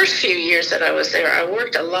the first few years that I was there, I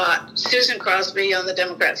worked a lot. Susan Crosby on the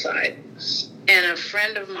Democrat side, and a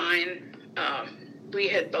friend of mine, we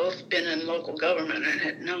had both been in local government and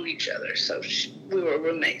had known each other. So we were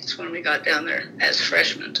roommates when we got down there as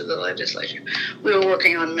freshmen to the legislature. We were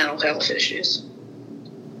working on mental health issues.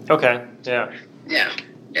 Okay, yeah. Yeah.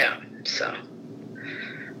 So.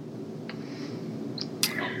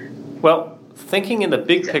 Well, thinking in the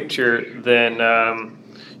big picture, then,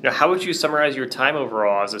 how would you summarize your time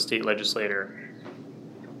overall as a state legislator?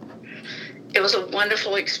 It was a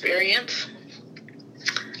wonderful experience.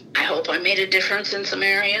 I hope I made a difference in some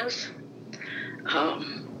areas.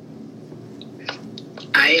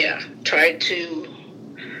 I tried to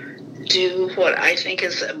do what I think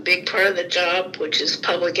is a big part of the job, which is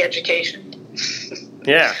public education.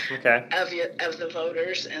 Yeah, okay. Of the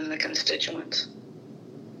voters and the constituents.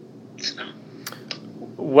 So.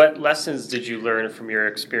 What lessons did you learn from your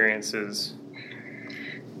experiences?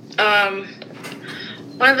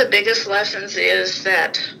 One of the biggest lessons is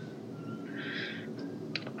that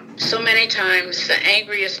so many times the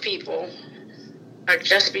angriest people are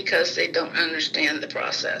just because they don't understand the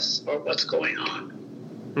process or what's going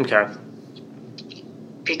on. Okay.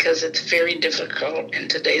 Because it's very difficult in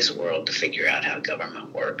today's world to figure out how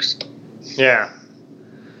government works. Yeah.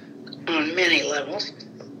 On many levels.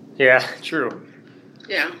 Yeah, true.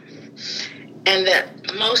 Yeah. And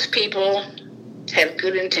that most people have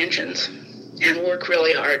good intentions and work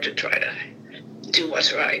really hard to try to do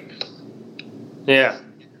what's right. Yeah.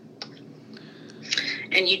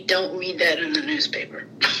 And you don't read that in the newspaper.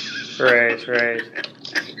 Right.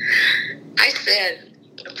 I said,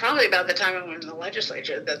 probably about the time I went in the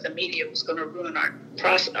legislature, that the media was going to ruin our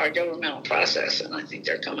governmental process, and I think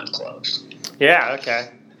they're coming close. Yeah,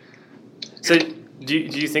 okay. So do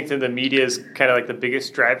you think that the media is kind of like the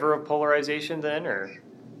biggest driver of polarization then, or?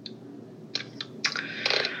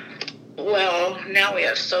 Well, now we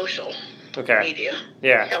have social media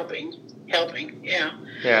helping, yeah.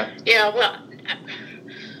 Yeah, well,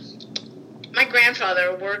 my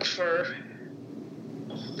grandfather worked for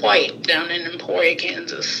White down in Emporia,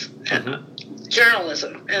 Kansas,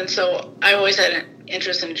 journalism, and so I always had an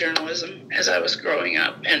interest in journalism as I was growing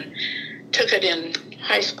up and took it in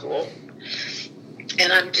high school.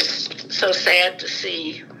 And I'm just so sad to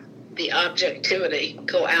see the objectivity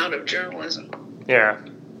go out of journalism. Yeah.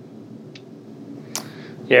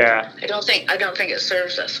 I don't think it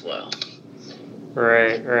serves us well.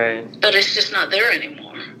 Right. But it's just not there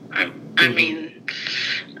anymore. I mean,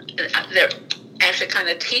 they're actually kind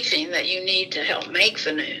of teaching that you need to help make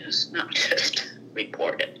the news, not just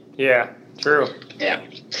report it. Yeah, true. Yeah.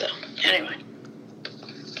 So anyway.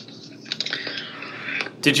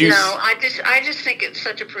 Did you? No, I just think it's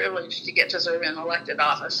such a privilege to get to serve in elected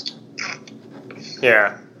office.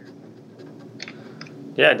 Yeah.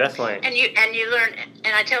 Yeah, definitely. And you learn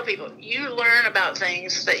And I tell people, you learn about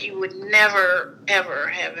things that you would never, ever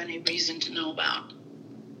have any reason to know about.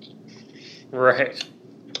 Right.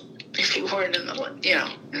 If you weren't in the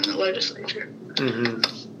legislature. Mm-hmm.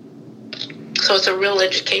 So it's a real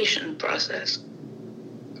education process.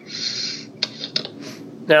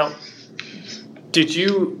 Now, did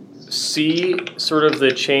you see sort of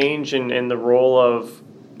the change in the role of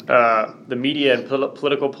the media and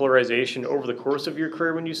political polarization over the course of your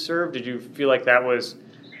career when you served? Did you feel like that was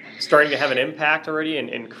starting to have an impact already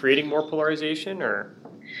in creating more polarization, or?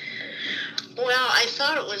 Well, I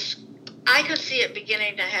thought I could see it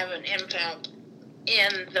beginning to have an impact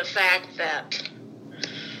in the fact that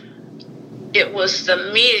it was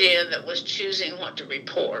the media that was choosing what to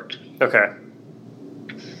report. Okay.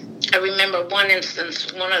 I remember one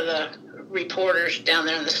instance, one of the reporters down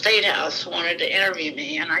there in the State House wanted to interview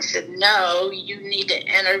me, and I said, no, you need to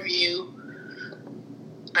interview,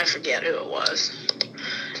 I forget who it was,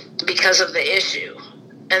 because of the issue.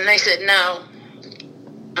 And they said, no,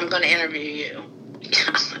 I'm going to interview you.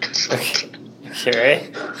 Okay.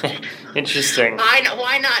 Interesting.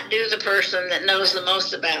 Why not do the person that knows the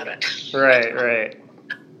most about it? Right.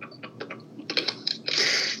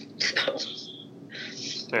 So,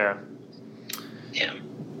 yeah. Yeah.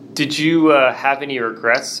 Did you have any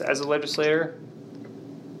regrets as a legislator?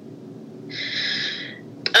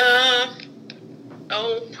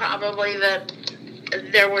 Probably that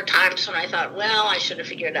there were times when I thought, well, I should have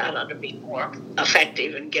figured out how to be more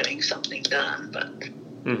effective in getting something done, but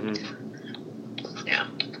yeah.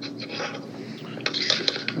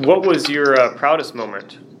 What was your proudest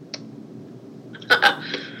moment?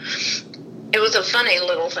 It was a funny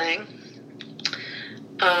little thing.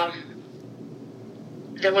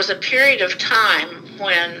 There was a period of time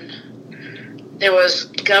when there was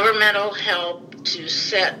governmental help to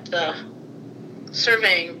set the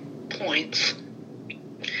surveying points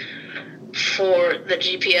for the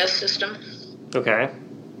GPS system. Okay.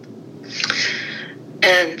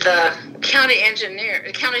 And the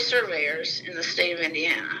county surveyors in the state of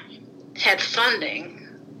Indiana had funding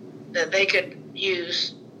that they could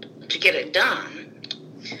use to get it done.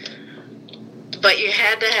 But you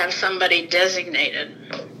had to have somebody designated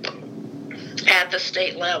at the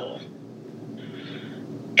state level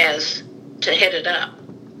as to head it up.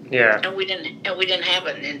 Yeah. And we didn't have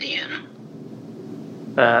it in Indiana.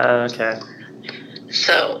 Okay.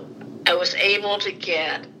 So I was able to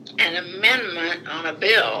get an amendment on a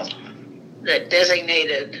bill that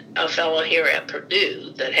designated a fellow here at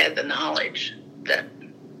Purdue that had the knowledge that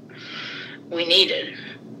we needed.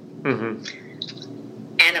 Mm-hmm.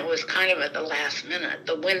 And it was kind of at the last minute.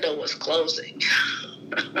 The window was closing.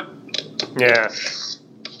 Yeah.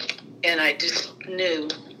 And I just knew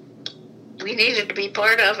we needed to be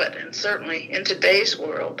part of it. And certainly in today's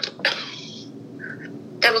world,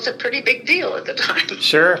 that was a pretty big deal at the time.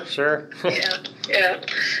 Sure. Yeah.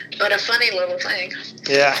 But a funny little thing.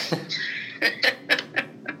 Yeah.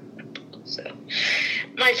 So,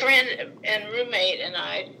 my friend and roommate and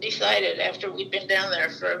I decided after we'd been down there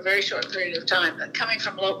for a very short period of time that coming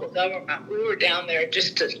from local government, we were down there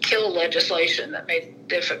just to kill legislation that made it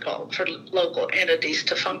difficult for local entities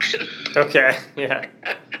to function. Okay. Yeah.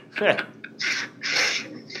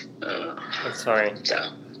 That's funny.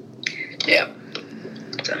 So, yeah.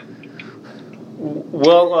 So.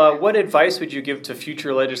 Well, what advice would you give to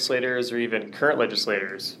future legislators or even current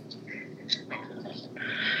legislators?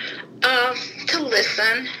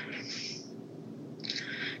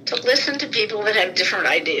 To listen to people that have different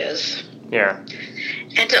ideas. Yeah.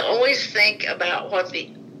 And to always think about what the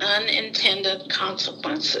unintended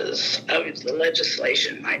consequences of the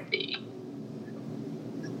legislation might be.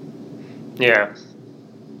 Yeah.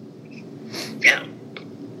 Yeah.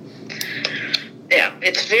 Yeah,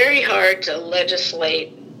 it's very hard to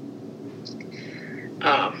legislate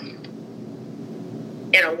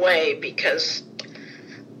in a way because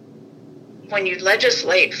when you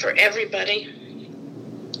legislate for everybody,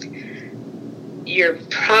 you're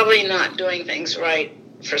probably not doing things right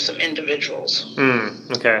for some individuals.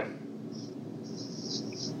 Okay.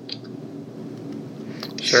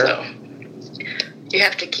 Sure. So you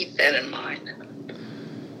have to keep that in mind.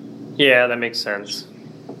 Yeah, that makes sense.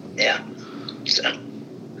 Yeah. So.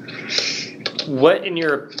 What, in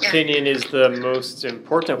your opinion, is the most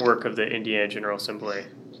important work of the Indiana General Assembly?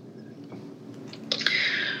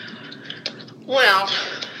 Well,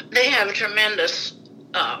 they have tremendous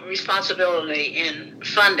responsibility in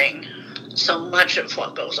funding so much of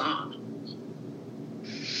what goes on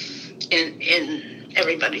in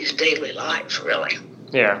everybody's daily life, really.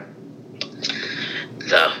 Yeah.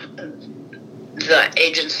 The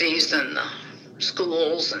agencies and the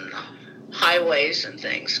schools and the highways and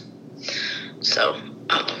things. So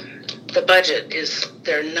the budget is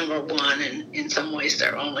their number one, and in some ways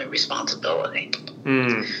their only responsibility.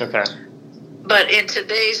 Okay. But in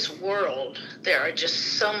today's world, there are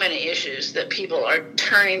just so many issues that people are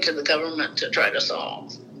turning to the government to try to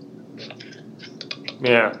solve.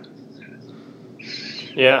 Yeah.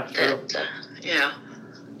 Yeah.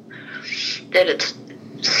 That it's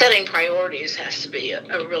setting priorities has to be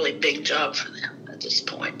a really big job for them at this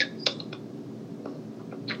point.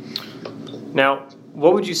 Now,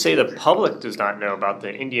 what would you say the public does not know about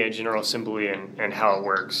the Indiana General Assembly and how it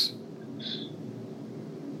works?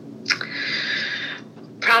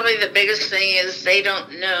 Probably the biggest thing is they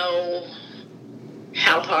don't know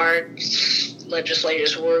how hard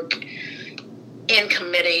legislators work in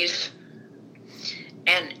committees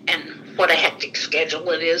and what a hectic schedule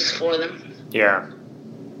it is for them. Yeah.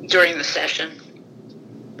 During the session.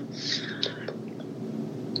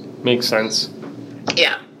 Makes sense.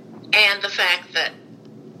 Yeah. And the fact that,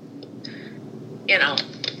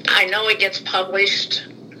 I know it gets published,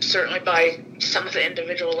 certainly by some of the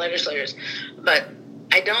individual legislators, but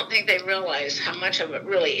I don't think they realize how much of it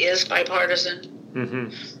really is bipartisan. Mm-hmm.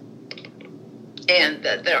 And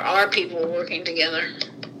that there are people working together,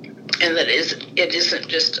 and that it isn't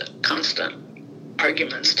just constant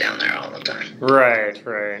arguments down there all the time. Right.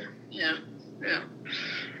 Yeah.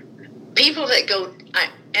 People that go,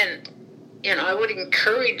 I would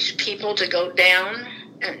encourage people to go down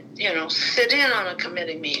and, sit in on a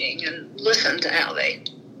committee meeting and listen to how they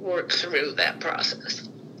work through that process.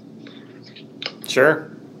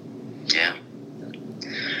 Sure. Yeah.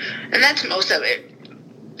 And that's most of it.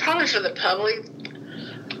 Probably for the public,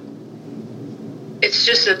 it's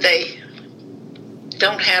just that they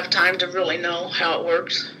don't have time to really know how it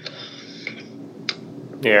works.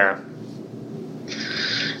 Yeah.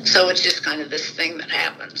 So it's just kind of this thing that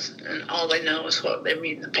happens, and all they know is what they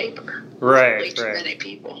read in the paper. Right. At least many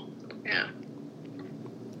people. Yeah.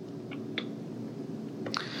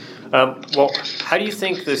 Well, how do you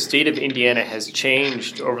think the state of Indiana has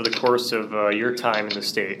changed over the course of your time in the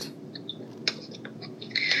state?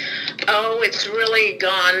 Oh, it's really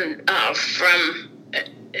gone from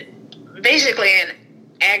basically an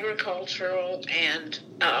agricultural and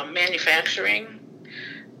manufacturing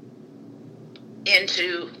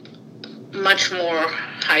into much more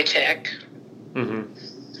high tech. Mm-hmm.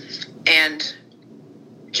 And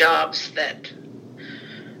jobs that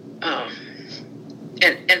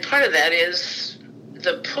and part of that is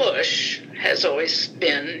the push has always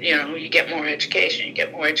been, you get more education.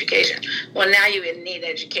 Well, now you need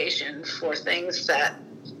education for things that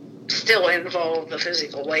still involve the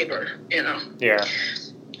physical labor, Yeah.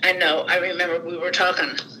 I remember we were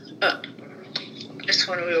talking just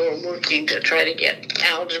when we were working to try to get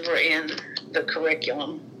algebra in the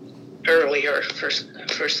curriculum earlier for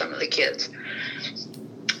some of the kids.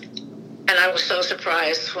 And I was so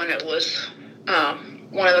surprised when it was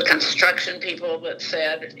one of the construction people that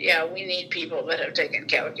said, yeah, we need people that have taken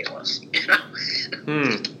calculus,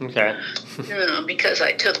 Okay. Because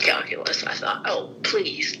I took calculus. I thought, oh,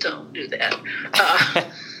 please don't do that.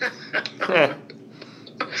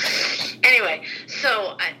 Anyway,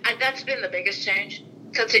 so that's been the biggest change.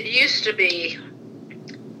 Because it used to be,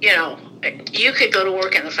 you could go to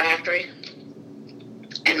work in the factory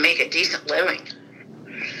and make a decent living.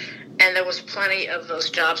 And there was plenty of those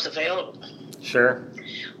jobs available. Sure.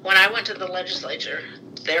 When I went to the legislature,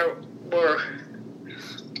 there were,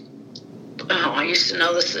 I used to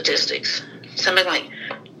know the statistics, something like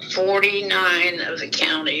 49 of the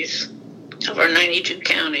counties, of our 92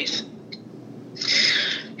 counties,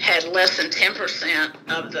 had less than 10%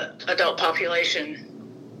 of the adult population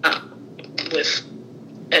with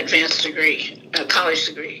advanced degree, college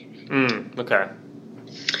degree. Okay.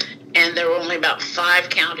 And there were only about 5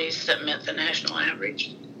 counties that met the national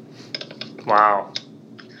average. Wow.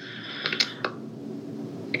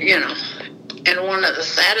 And one of the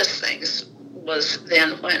saddest things was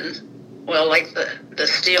then when, like the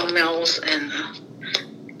steel mills and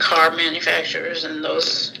the car manufacturers and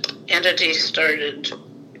those entities started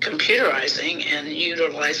computerizing and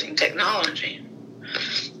utilizing technology.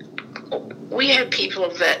 We had people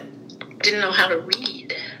that didn't know how to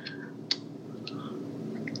read,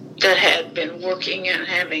 that had been working and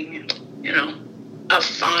having, a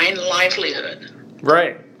fine livelihood.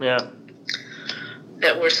 Right, yeah.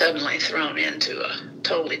 That were suddenly thrown into a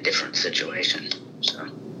totally different situation. So,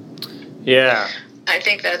 yeah. I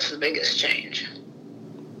think that's the biggest change.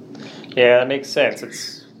 Yeah, that makes sense. It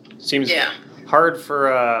seems hard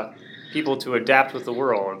for people to adapt with the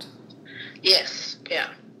world. Yes,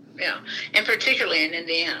 yeah. yeah, and particularly in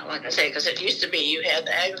Indiana, like I say, because it used to be you had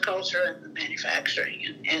the agriculture and the manufacturing,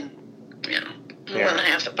 and more than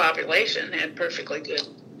half the population had perfectly good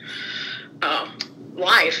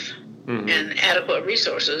life and adequate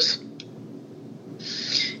resources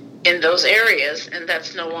in those areas, and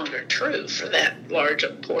that's no longer true for that large a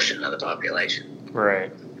portion of the population.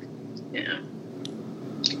 Right. Yeah.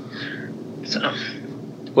 So.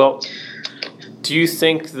 Well, do you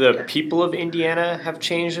think the people of Indiana have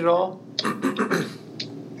changed at all?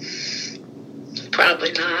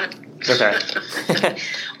 Probably not. Okay.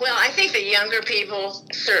 Well, I think the younger people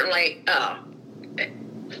certainly,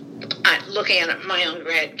 looking at my own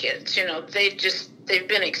grad kids, they've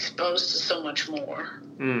been exposed to so much more.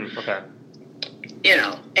 Okay.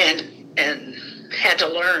 And had to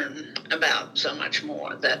learn about so much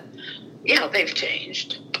more that, they've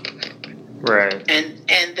changed. Right.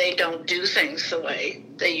 And they don't do things the way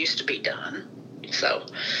they used to be done. So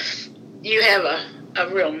you have a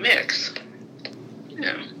real mix.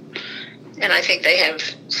 And I think they have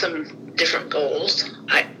some different goals.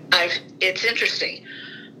 It's interesting.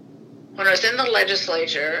 When I was in the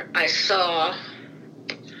legislature, I saw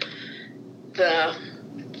the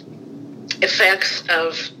effects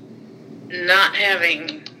of not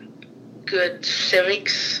having good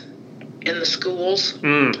civics in the schools.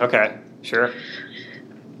 Okay, sure.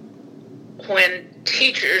 When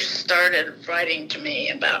teachers started writing to me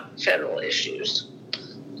about federal issues.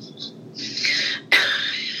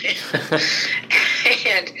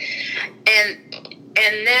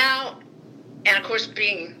 and now, and of course,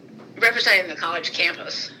 representing the college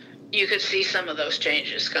campus, you could see some of those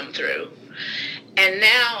changes come through. And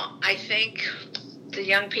now I think the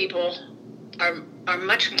young people are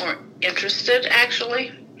much more interested,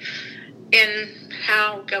 actually, in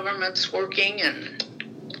how government's working and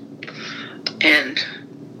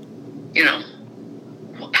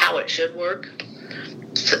how it should work,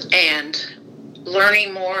 and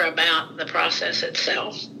learning more about the process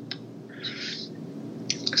itself.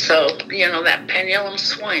 So, that pendulum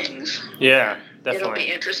swings. Yeah, definitely. It'll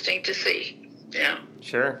be interesting to see. Yeah.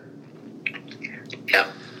 Sure. Yep.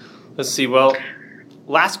 Let's see. Well,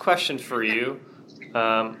 last question for you.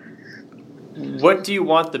 What do you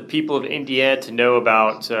want the people of Indiana to know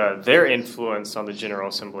about their influence on the General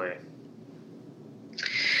Assembly?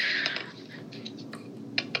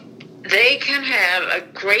 They can have a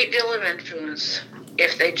great deal of influence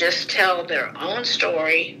if they just tell their own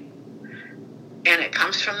story, and it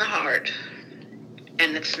comes from the heart,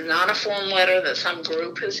 and it's not a form letter that some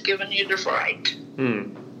group has given you to write.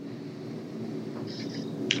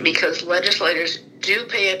 Because legislators do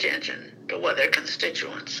pay attention to what their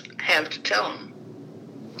constituents have to tell them,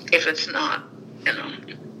 if it's not,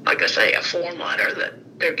 like I say, a form letter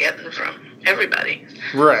that they're getting from everybody.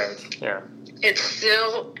 Right, yeah. It's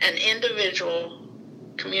still an individual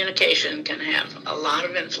communication can have a lot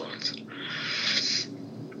of influence.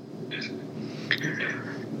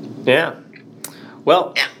 Yeah.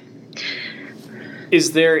 Well, yeah.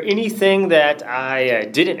 Is there anything that I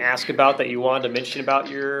didn't ask about that you wanted to mention about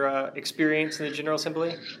your experience in the General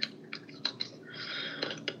Assembly?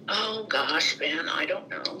 Oh, gosh, Ben, I don't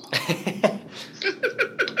know.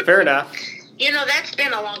 Fair enough. That's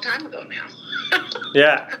been a long time ago now.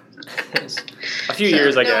 Yeah. A few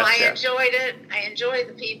years, I guess. I enjoyed it. I enjoyed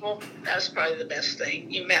the people. That was probably the best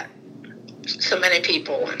thing. You met so many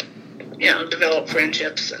people and, developed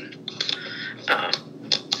friendships. And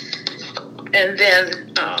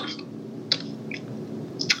then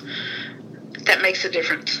that makes a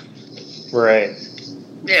difference. Right.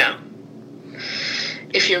 Yeah.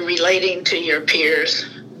 If you're relating to your peers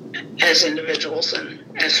as individuals and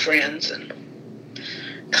as friends and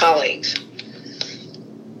colleagues.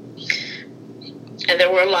 And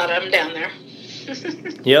there were a lot of them down there.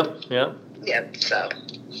 Yep. Yep, so.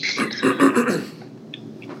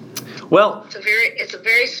 Well, it's a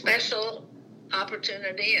very special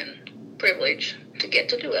opportunity and privilege to get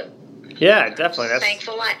to do it. Yeah, definitely.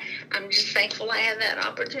 I'm just thankful I had that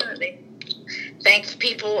opportunity. Thanks,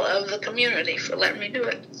 people of the community, for letting me do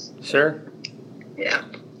it. Sure. Yeah.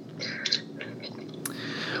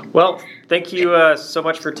 Well, thank you so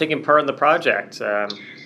much for taking part in the project.